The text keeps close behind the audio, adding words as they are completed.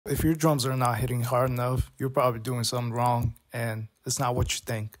if your drums are not hitting hard enough, you're probably doing something wrong and it's not what you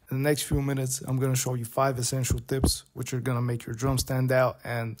think. In the next few minutes, I'm going to show you 5 essential tips which are going to make your drum stand out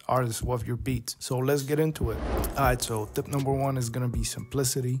and artists love your beats. So let's get into it. Alright, so tip number 1 is going to be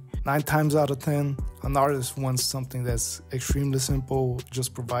simplicity. 9 times out of 10, an artist wants something that's extremely simple,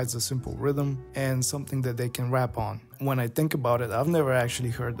 just provides a simple rhythm, and something that they can rap on. When I think about it, I've never actually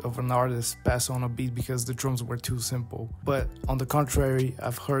heard of an artist pass on a beat because the drums were too simple. But on the contrary,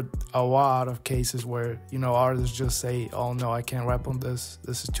 I've heard a lot of cases where, artists just say, oh no, I can't rap on this.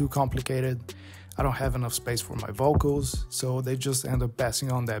 This is too complicated. I don't have enough space for my vocals. So they just end up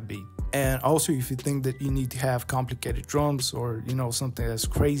passing on that beat. And also, if you think that you need to have complicated drums or, something that's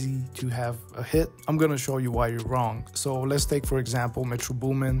crazy to have a hit, I'm going to show you why you're wrong. So let's take, for example, Metro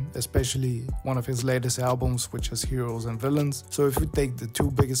Boomin, especially one of his latest albums, which is Heroes and Villains. So if you take the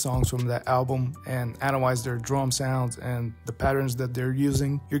 2 biggest songs from that album and analyze their drum sounds and the patterns that they're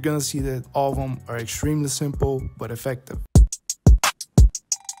using, you're going to see that all of them are extremely simple but effective.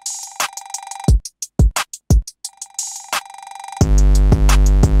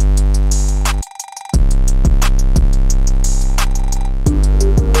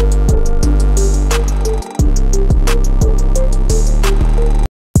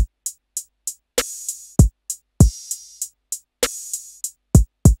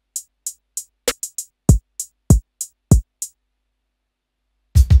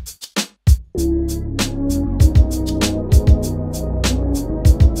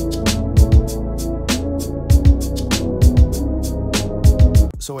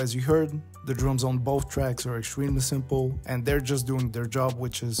 So as you heard, the drums on both tracks are extremely simple and they're just doing their job,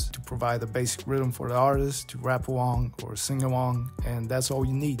 which is to provide a basic rhythm for the artist to rap along or sing along, and that's all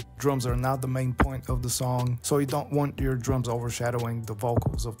you need. Drums are not the main point of the song, so you don't want your drums overshadowing the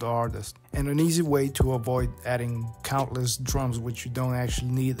vocals of the artist. And an easy way to avoid adding countless drums which you don't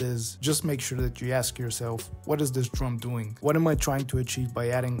actually need is just make sure that you ask yourself, what is this drum doing? What am I trying to achieve by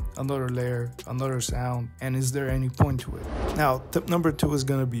adding another layer, another sound, and is there any point to it? Now, tip number 2 is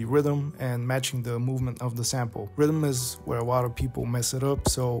going to be rhythm and matching the movement of the sample. Rhythm is where a lot of people mess it up,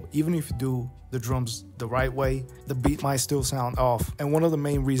 so even if you do the drums the right way, the beat might still sound off. And one of the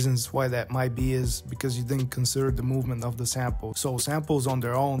main reasons why that might be is because you didn't consider the movement of the sample. So samples on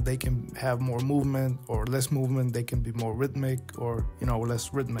their own, they can have more movement or less movement, they can be more rhythmic or,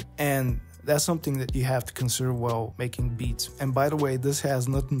 less rhythmic. And that's something that you have to consider while making beats. And by the way, this has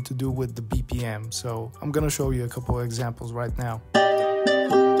nothing to do with the BPM, so I'm gonna show you a couple of examples right now.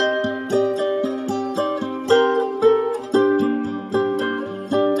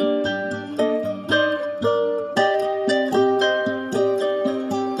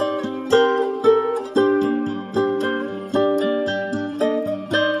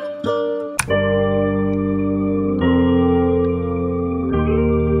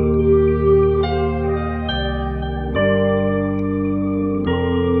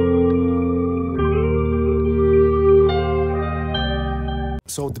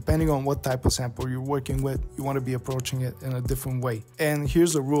 So depending on what type of sample you're working with, you want to be approaching it in a different way. And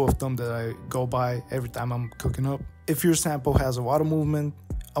here's a rule of thumb that I go by every time I'm cooking up. If your sample has a lot of movement,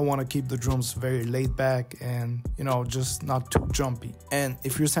 I want to keep the drums very laid back and, just not too jumpy. And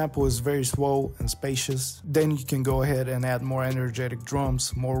if your sample is very slow and spacious, then you can go ahead and add more energetic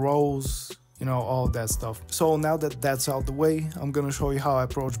drums, more rolls, all of that stuff. So now that that's out the way, I'm going to show you how I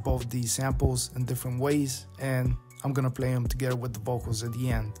approach both these samples in different ways, and I'm gonna play them together with the vocals at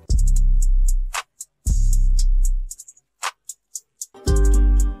the end.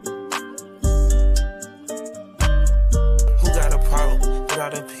 Who got a problem? Who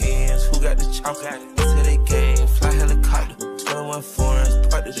got the pens? Who got the chocolate? To the game, fly helicopter. 21 foreigns,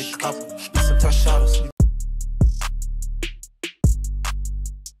 part of the couple. Some touch shadows.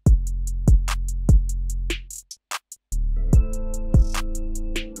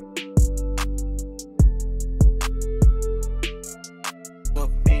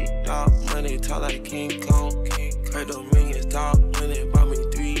 Money talk like King Kong. I don't mean it's dog money, bought me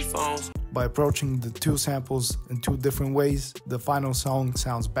 3 phones. By approaching the 2 samples in 2 different ways, the final song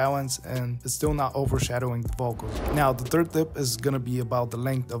sounds balanced and it's still not overshadowing the vocals. Now, the 3rd tip is gonna be about the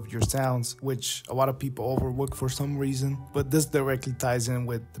length of your sounds, which a lot of people overlook for some reason, but this directly ties in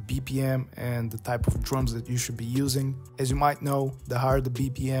with the BPM and the type of drums that you should be using. As you might know, the higher the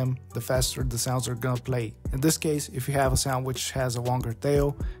BPM, the faster the sounds are gonna play. In this case, if you have a sound which has a longer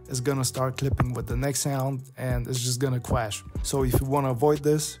tail, is gonna start clipping with the next sound and it's just gonna clash. So if you want to avoid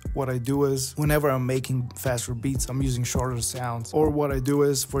this, what I do is whenever I'm making faster beats, I'm using shorter sounds. Or what I do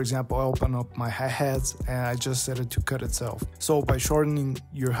is, for example, I open up my hi-hats and I just set it to cut itself. So by shortening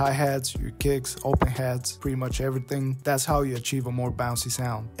your hi-hats, your kicks, open hats, pretty much everything, that's how you achieve a more bouncy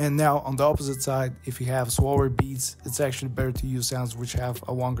sound. And now on the opposite side, if you have slower beats, it's actually better to use sounds which have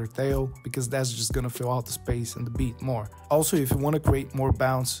a longer tail, because that's just gonna fill out the space in the beat more. Also, if you want to create more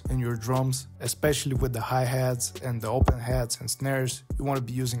bounce in your drums, especially with the hi-hats and the open hats and snares, you want to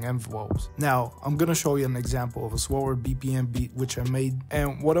be using envelopes. Now, I'm gonna show you an example of a slower BPM beat which I made,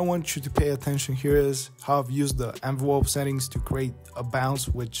 and what I want you to pay attention here is how I've used the envelope settings to create a bounce,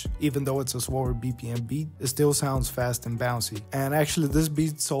 which even though it's a slower BPM beat, it still sounds fast and bouncy. And actually this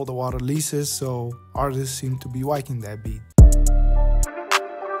beat sold a lot of releases, so artists seem to be liking that beat.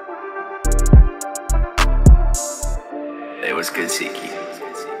 It was good, CIKI.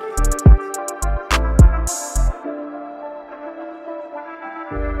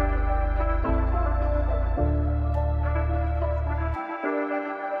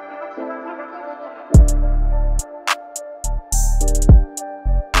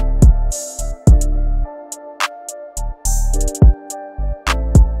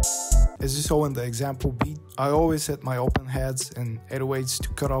 As you saw in the example beat, I always set my open hats and 808s to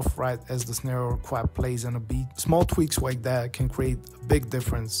cut off right as the snare or clap plays on a beat. Small tweaks like that can create a big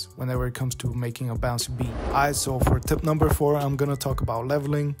difference whenever it comes to making a bouncy beat. Alright, so for tip number 4, I'm gonna talk about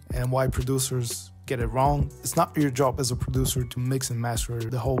leveling and why producers get it wrong. It's not your job as a producer to mix and master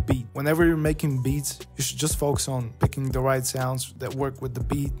the whole beat. Whenever you're making beats, you should just focus on picking the right sounds that work with the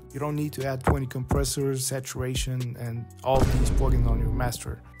beat. You don't need to add 20 compressors, saturation, and all of these plugins on your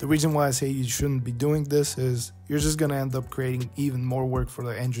master. The reason why I say you shouldn't be doing this is you're just gonna end up creating even more work for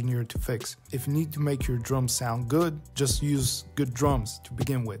the engineer to fix. If you need to make your drums sound good, just use good drums to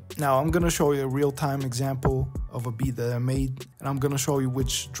begin with. Now I'm gonna show you a real-time example of a beat that I made, and I'm gonna show you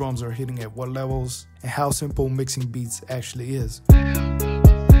which drums are hitting at what levels and how simple mixing beats actually is.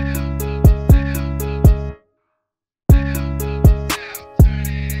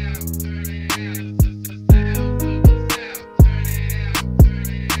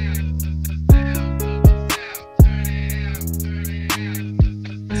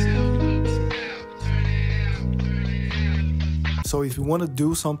 So if you want to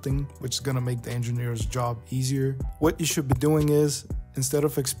do something which is going to make the engineer's job easier, what you should be doing is, instead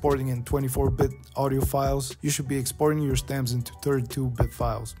of exporting in 24-bit audio files, you should be exporting your stems into 32-bit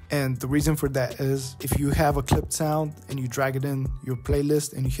files. And the reason for that is, if you have a clipped sound and you drag it in your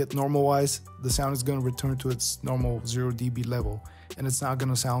playlist and you hit normalize, the sound is going to return to its normal 0 dB level, and it's not going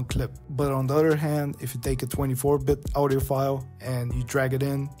to sound clipped. But on the other hand, if you take a 24-bit audio file and you drag it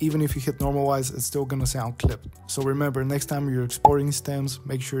in, even if you hit normalize, it's still going to sound clipped. So remember, next time you're exporting stems,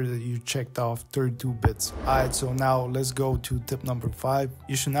 make sure that you checked off 32 bits. Alright, so now let's go to tip number 5.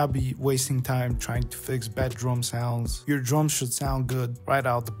 You should not be wasting time trying to fix bad drum sounds. Your drums should sound good right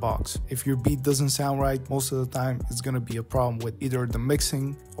out the box. If your beat doesn't sound right, most of the time it's going to be a problem with either the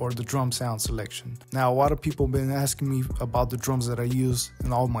mixing or the drum sound selection. Now, a lot of people have been asking me about the drums that I use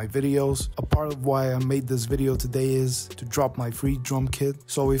in all my videos. A part of why I made this video today is to drop my free drum kit.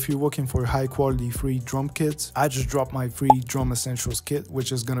 So if you're looking for high quality free drum kits, I just dropped my free drum essentials kit,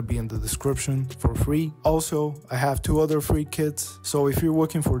 which is going to be in the description for free. Also, I have 2 other free kits. So if you're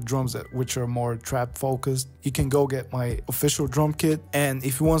looking for drums which are more trap focused, you can go get my official drum kit. And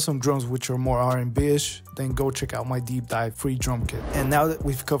if you want some drums which are more R&B-ish, then go check out my deep dive free drum kit. And now that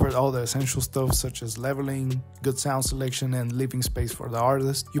we've covered all the essential stuff such as leveling, good sound selection, and leaving space for the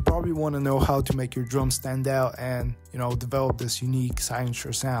artist, you probably want to know how to make your drums stand out and, you know, develop this unique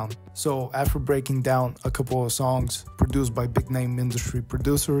signature sound. So after breaking down a couple of songs produced by big name industry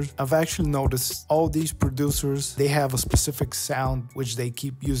producers, I've actually noticed all these producers, they have a specific sound which they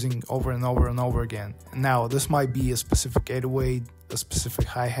keep using over and over and over again. Now this might be a specific 808, a specific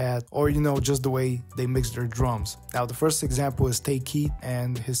hi-hat, or you know, just the way they mix their drums. Now the first example is CIKI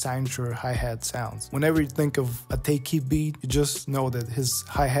and his signature hi-hat sounds. Whenever you think of a CIKI beat, you just know that his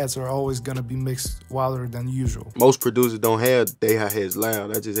hi-hats are always gonna be mixed wilder than usual. Most producers don't have their hi-hats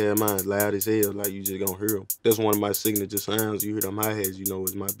loud. I just have mine loud as hell, like you just gonna hear them. That's one of my signature sounds. You hear them hi-hats, you know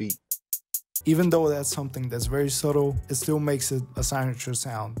it's my beat. Even though that's something that's very subtle, it still makes it a signature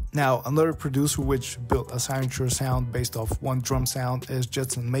sound. Now, another producer which built a signature sound based off one drum sound is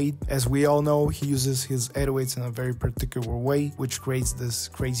Jetson Made. As we all know, he uses his 808s in a very particular way, which creates this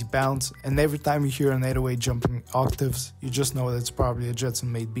crazy bounce. And every time you hear an 808 jumping octaves, you just know that it's probably a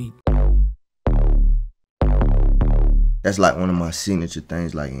Jetson Made beat. That's like one of my signature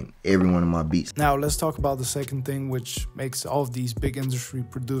things, like in every one of my beats. Now let's talk about the second thing which makes all of these big industry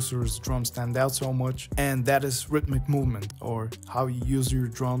producers' drums stand out so much, and that is rhythmic movement, or how you use your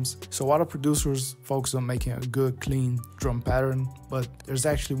drums. So a lot of producers focus on making a good, clean drum pattern, but there's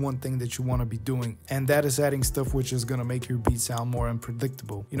actually one thing that you want to be doing, and that is adding stuff which is going to make your beat sound more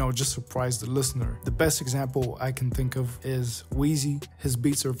unpredictable. You know, just surprise the listener. The best example I can think of is Wheezy. His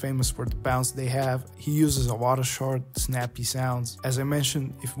beats are famous for the bounce they have. He uses a lot of short, snappy sounds. As I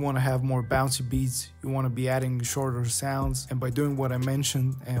mentioned, if you want to have more bouncy beats, you want to be adding shorter sounds, and by doing what I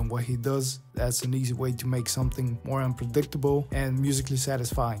mentioned and what he does, that's an easy way to make something more unpredictable and musically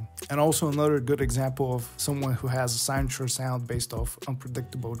satisfying. And also another good example of someone who has a signature sound based off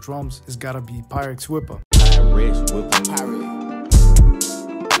unpredictable drums is gotta be Pyrex Whipper.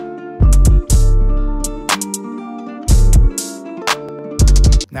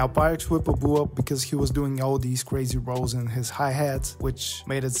 Now Pyrex Whipper blew up because he was doing all these crazy rolls in his hi-hats, which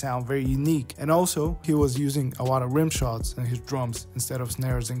made it sound very unique. And also, he was using a lot of rim shots in his drums instead of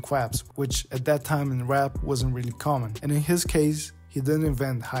snares and claps, which at that time in rap wasn't really common. And in his case, he didn't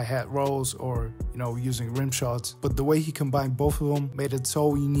invent hi-hat rolls or, using rim shots, but the way he combined both of them made it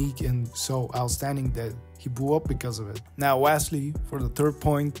so unique and so outstanding that he blew up because of it. Now lastly, for the third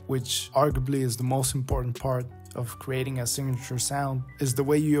point, which arguably is the most important part of creating a signature sound, is the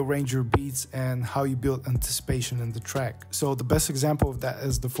way you arrange your beats and how you build anticipation in the track. So the best example of that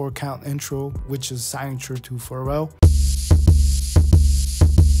is the 4-count intro, which is signature to Pharrell.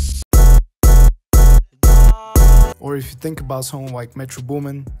 Or if you think about someone like Metro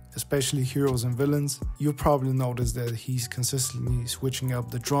Boomin, especially Heroes and Villains, you'll probably notice that he's consistently switching up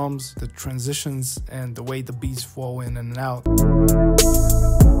the drums, the transitions, and the way the beats flow in and out.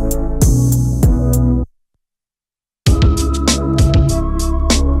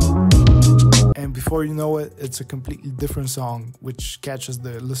 And before you know it, it's a completely different song, which catches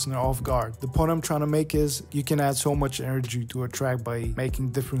the listener off guard. The point I'm trying to make is you can add so much energy to a track by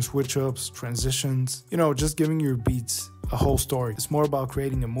making different switch-ups, transitions, just giving your beats a whole story. It's more about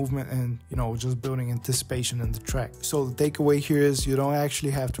creating a movement and, just building anticipation in the track. So the takeaway here is you don't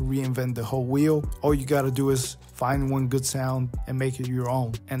actually have to reinvent the whole wheel. All you gotta do is find one good sound and make it your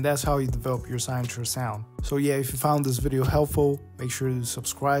own. And that's how you develop your signature sound. So yeah, if you found this video helpful, make sure to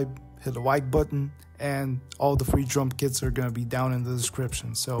subscribe, hit the like button, and all the free drum kits are gonna be down in the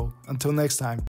description. So until next time.